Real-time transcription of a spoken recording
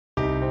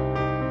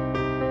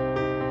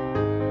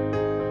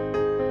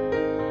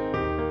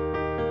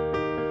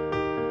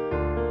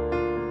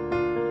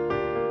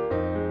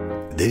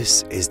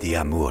This is the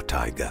Amur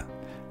tiger,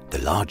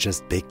 the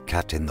largest big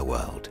cat in the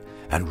world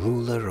and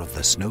ruler of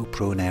the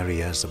snow-prone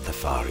areas of the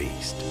Far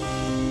East.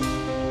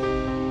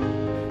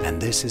 And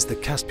this is the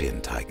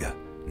Caspian tiger,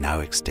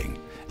 now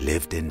extinct,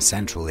 lived in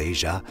Central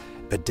Asia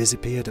but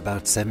disappeared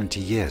about 70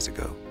 years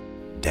ago,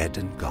 dead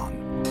and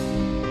gone.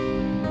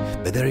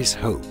 But there is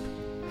hope.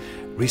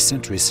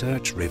 Recent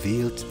research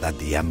revealed that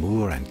the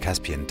Amur and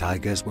Caspian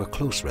tigers were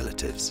close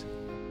relatives.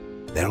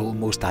 They're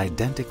almost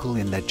identical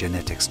in their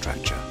genetic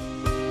structure.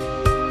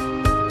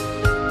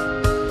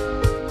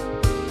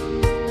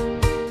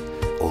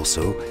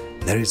 Also,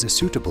 there is a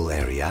suitable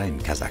area in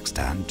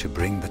Kazakhstan to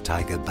bring the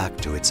tiger back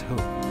to its home.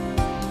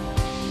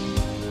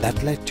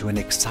 That led to an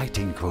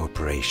exciting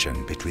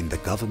cooperation between the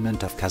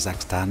government of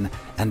Kazakhstan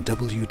and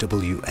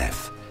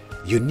WWF,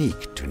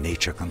 unique to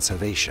nature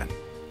conservation,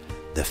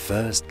 the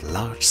first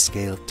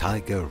large-scale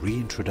tiger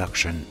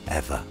reintroduction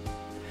ever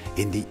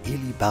in the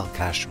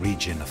Ili-Balkhash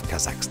region of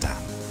Kazakhstan.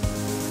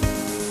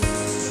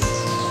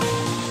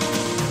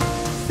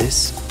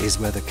 This is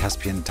where the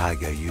Caspian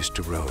tiger used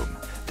to roam,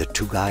 the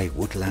Tugay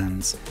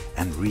woodlands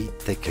and reed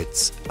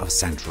thickets of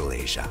Central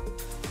Asia.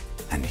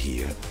 And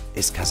here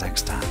is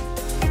Kazakhstan.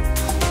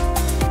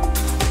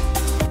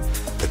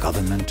 The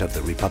government of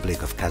the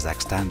Republic of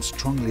Kazakhstan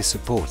strongly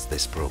supports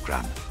this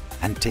program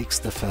and takes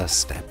the first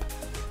step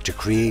to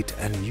create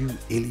a new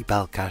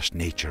Ili-Balkhash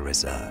nature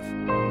reserve.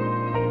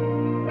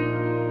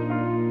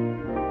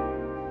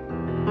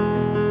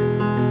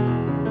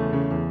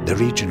 The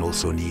region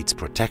also needs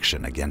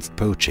protection against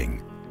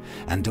poaching,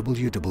 and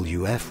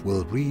WWF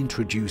will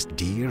reintroduce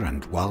deer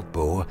and wild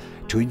boar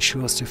to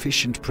ensure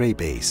sufficient prey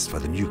base for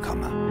the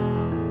newcomer.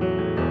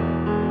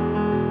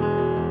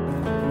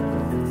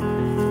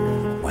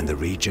 When the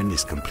region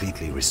is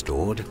completely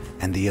restored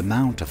and the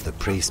amount of the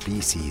prey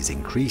species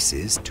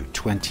increases to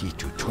 20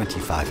 to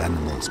 25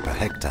 animals per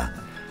hectare,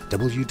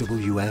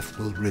 WWF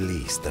will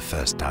release the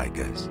first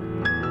tigers.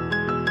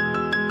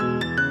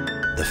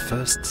 The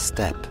first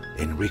step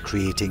in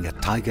recreating a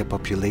tiger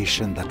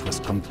population that was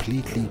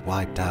completely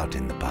wiped out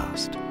in the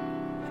past,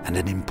 and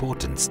an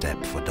important step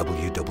for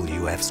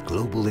WWF's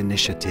global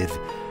initiative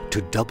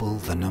to double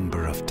the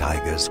number of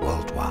tigers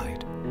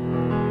worldwide.